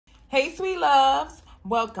Hey, sweet loves.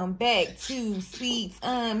 Welcome back to Sweets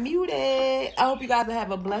Unmuted. I hope you guys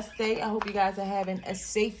have a blessed day. I hope you guys are having a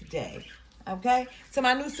safe day. Okay? To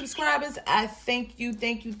my new subscribers, I thank you,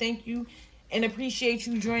 and appreciate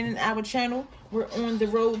you joining our channel. We're on the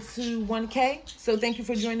road to 1K. So thank you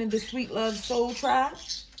for joining the Sweet Love Soul Tribe.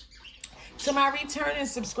 To my returning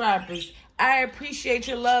subscribers, I appreciate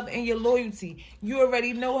your love and your loyalty. You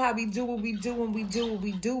already know how we do what we do when we do what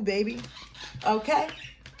we do, baby. Okay?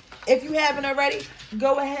 If you haven't already,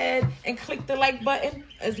 go ahead and click the like button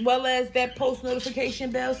as well as that post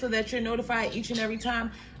notification bell so that you're notified each and every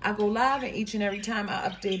time I go live and each and every time I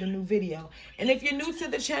update a new video. And if you're new to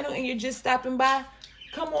the channel and you're just stopping by,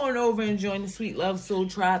 come on over and join the Sweet Love Soul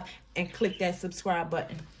Tribe and click that subscribe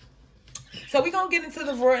button. So we're going to get into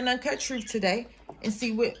the raw and uncut truth today and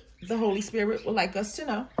see what the Holy Spirit would like us to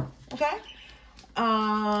know. Okay?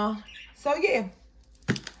 So yeah.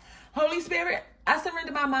 Holy Spirit, I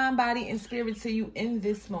surrender my mind, body, and spirit to you in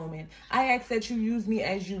this moment. I ask that you use me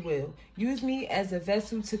as you will. Use me as a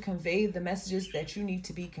vessel to convey the messages that you need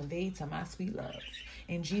to be conveyed to my sweet loves.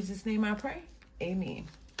 In Jesus' name I pray. Amen.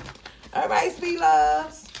 All right, sweet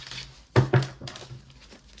loves.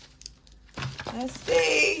 Let's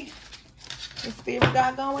see what spirit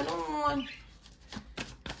got going on.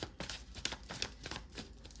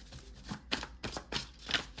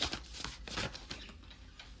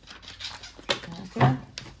 Okay.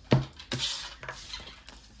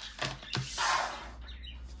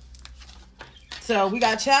 So we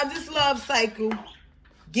got childish love cycle.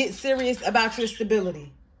 Get serious about your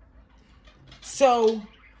stability. So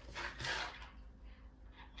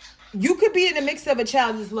you could be in the mix of a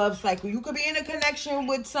childish love cycle. You could be in a connection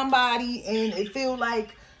with somebody and it feel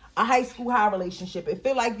like a high school high relationship. It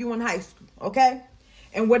feel like you in high school, okay?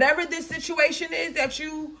 And whatever this situation is that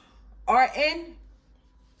you are in,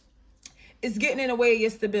 it's getting in the way of your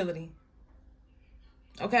stability.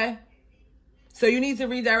 Okay? So you need to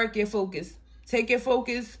redirect your focus. Take your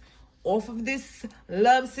focus off of this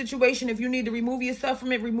love situation. If you need to remove yourself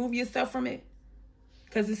from it, remove yourself from it.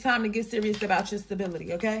 Because it's time to get serious about your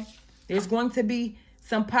stability, okay? There's going to be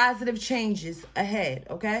some positive changes ahead,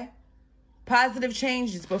 okay? Positive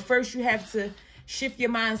changes. But first you have to shift your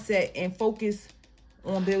mindset and focus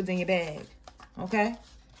on building your bag, okay?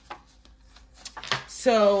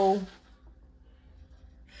 So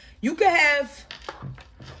you could have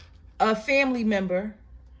a family member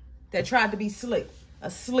that tried to be slick, a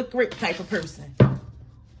slick Rick type of person.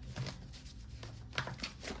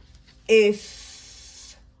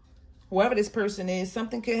 If whoever this person is,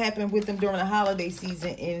 something could happen with them during the holiday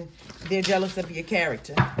season and they're jealous of your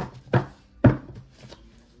character.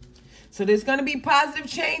 So there's going to be positive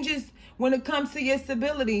changes when it comes to your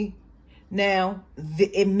stability. Now,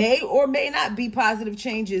 it may or may not be positive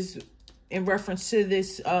changes in reference to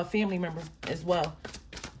this family member as well.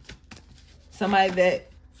 Somebody that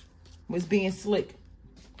was being slick.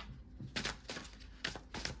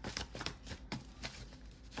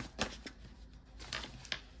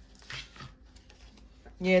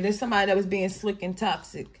 Yeah, there's somebody that was being slick and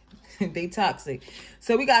toxic. They toxic.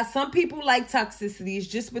 So we got some people like toxicity. It's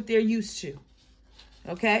just what they're used to.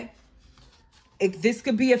 Okay? This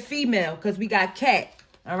could be a female because we got cat.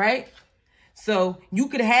 All right? So you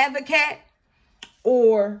could have a cat,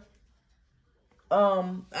 or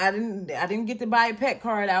I didn't get to buy a pet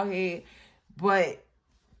card out here, but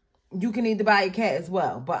you can need to buy a cat as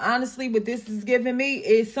well. But honestly, what this is giving me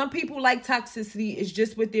is some people like toxicity. It's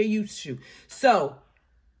just what they're used to. So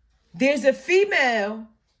there's a female.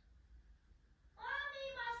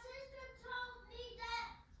 Mommy, my sister told me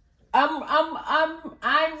that.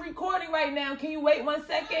 I'm recording right now. Can you wait 1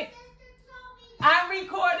 second? I'm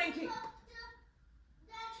recording.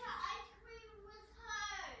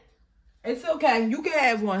 It's okay. You can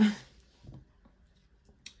have one. Lick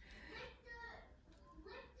the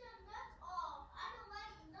nuts off. I don't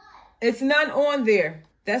like nuts. It's none on there.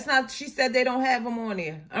 That's not, she said they don't have them on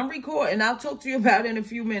there. I'm recording. I'll talk to you about it in a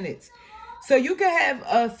few minutes. So you can have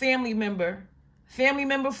a family member,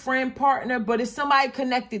 friend, partner, but it's somebody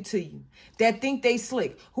connected to you that think they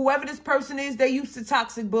slick. Whoever this person is, they used to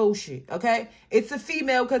toxic bullshit, okay? It's a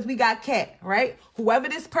female because we got cat, right? Whoever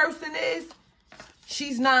this person is,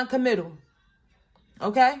 she's non-committal,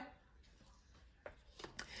 okay?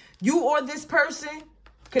 You or this person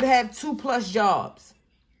could have 2+ jobs,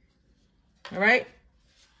 all right?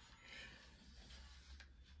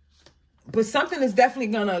 But something is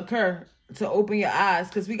definitely going to occur to open your eyes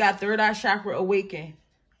because we got third eye chakra awakened.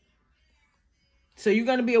 So you're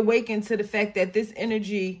going to be awakened to the fact that this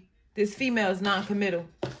energy, this female is non-committal.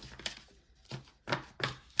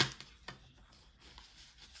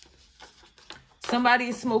 Somebody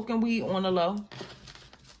is smoking weed on the low.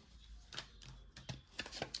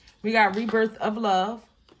 We got rebirth of love.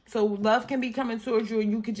 So love can be coming towards you, or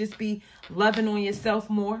you could just be loving on yourself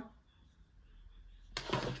more.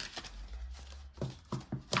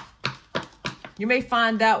 You may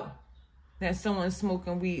find out that someone's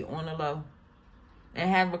smoking weed on the low and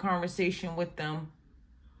have a conversation with them,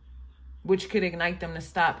 which could ignite them to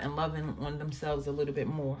stop and loving on themselves a little bit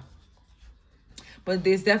more. But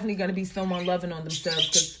there's definitely going to be someone loving on themselves,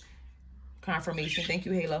 because confirmation. Thank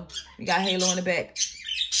you, Halo. We got Halo in the back.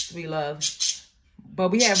 We love. But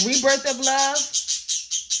we have rebirth of love.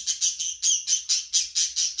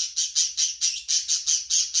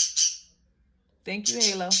 Thank you,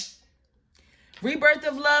 Halo. Rebirth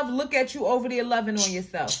of love. Look at you over there loving on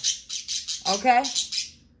yourself. Okay?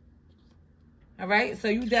 All right? So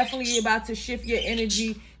you definitely about to shift your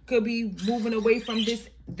energy. Could be moving away from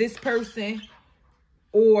this person.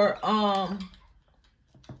 Or,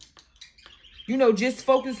 you know, just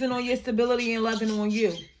focusing on your stability and loving on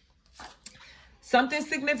you. Something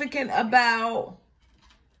significant about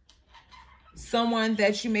someone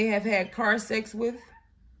that you may have had car sex with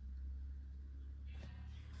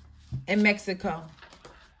in Mexico.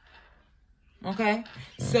 Okay?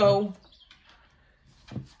 So,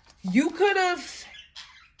 you could have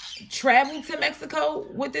traveled to Mexico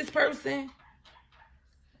with this person,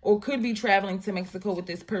 or could be traveling to Mexico with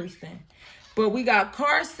this person. But we got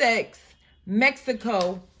car sex,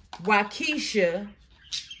 Mexico, Waukesha,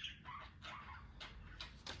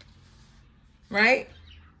 right?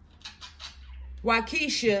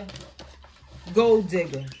 Waukesha, gold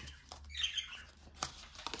digger.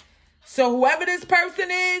 So whoever this person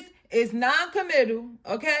is non-committal,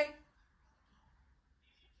 okay?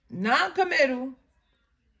 Non-committal.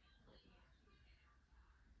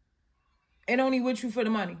 And only with you for the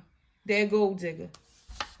money. They're a gold digger.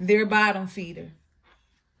 They're a bottom feeder.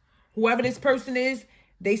 Whoever this person is,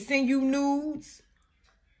 they send you nudes.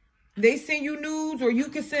 They send you nudes, or you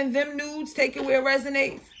can send them nudes. Take it where it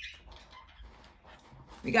resonates.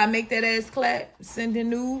 We got to make that ass clap. Sending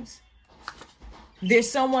nudes.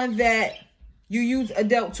 There's someone that you use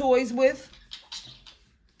adult toys with.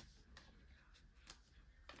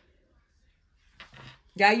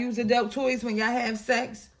 Y'all use adult toys when y'all have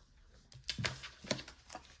sex.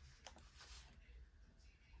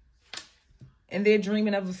 And they're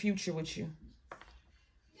dreaming of a future with you.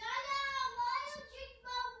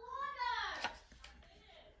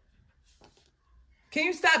 Can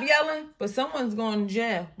you stop yelling? But someone's going to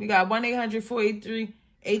jail. We got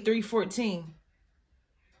 1-800-483-8314.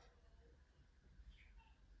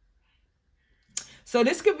 So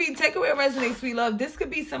this could be, take away resonate, sweet love. This could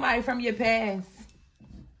be somebody from your past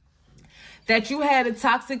that you had a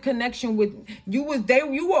toxic connection with. You were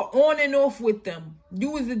on and off with them.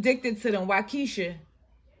 You was addicted to them. Waukesha.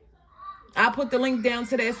 I put the link down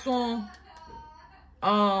to that song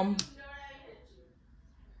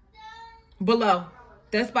below.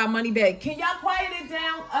 That's by Moneybag. Can y'all quiet it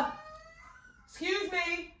down? Excuse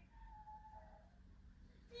me.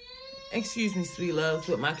 Excuse me, sweet loves,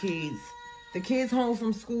 with my kids. The kids home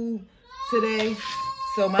from school today,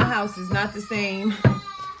 so my house is not the same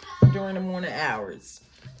during the morning hours.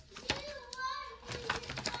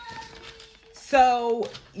 So,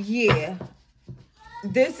 yeah.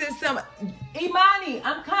 This is some... Imani,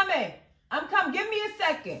 I'm coming. Give me a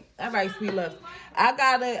second. All right, sweet love. I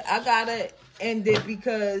gotta end it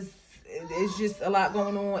because it's just a lot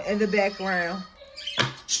going on in the background.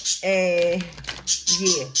 And,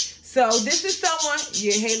 yeah. So, this is someone...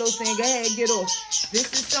 Yeah, Halo saying, go ahead, get off.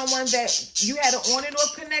 This is someone that you had an on and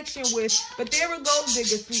off connection with, but they're a gold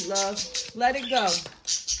digger, sweet love. Let it go.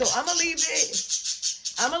 So, I'm going to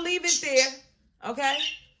leave it there. Okay?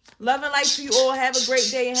 Love and light to you all. Have a great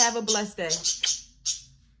day and have a blessed day.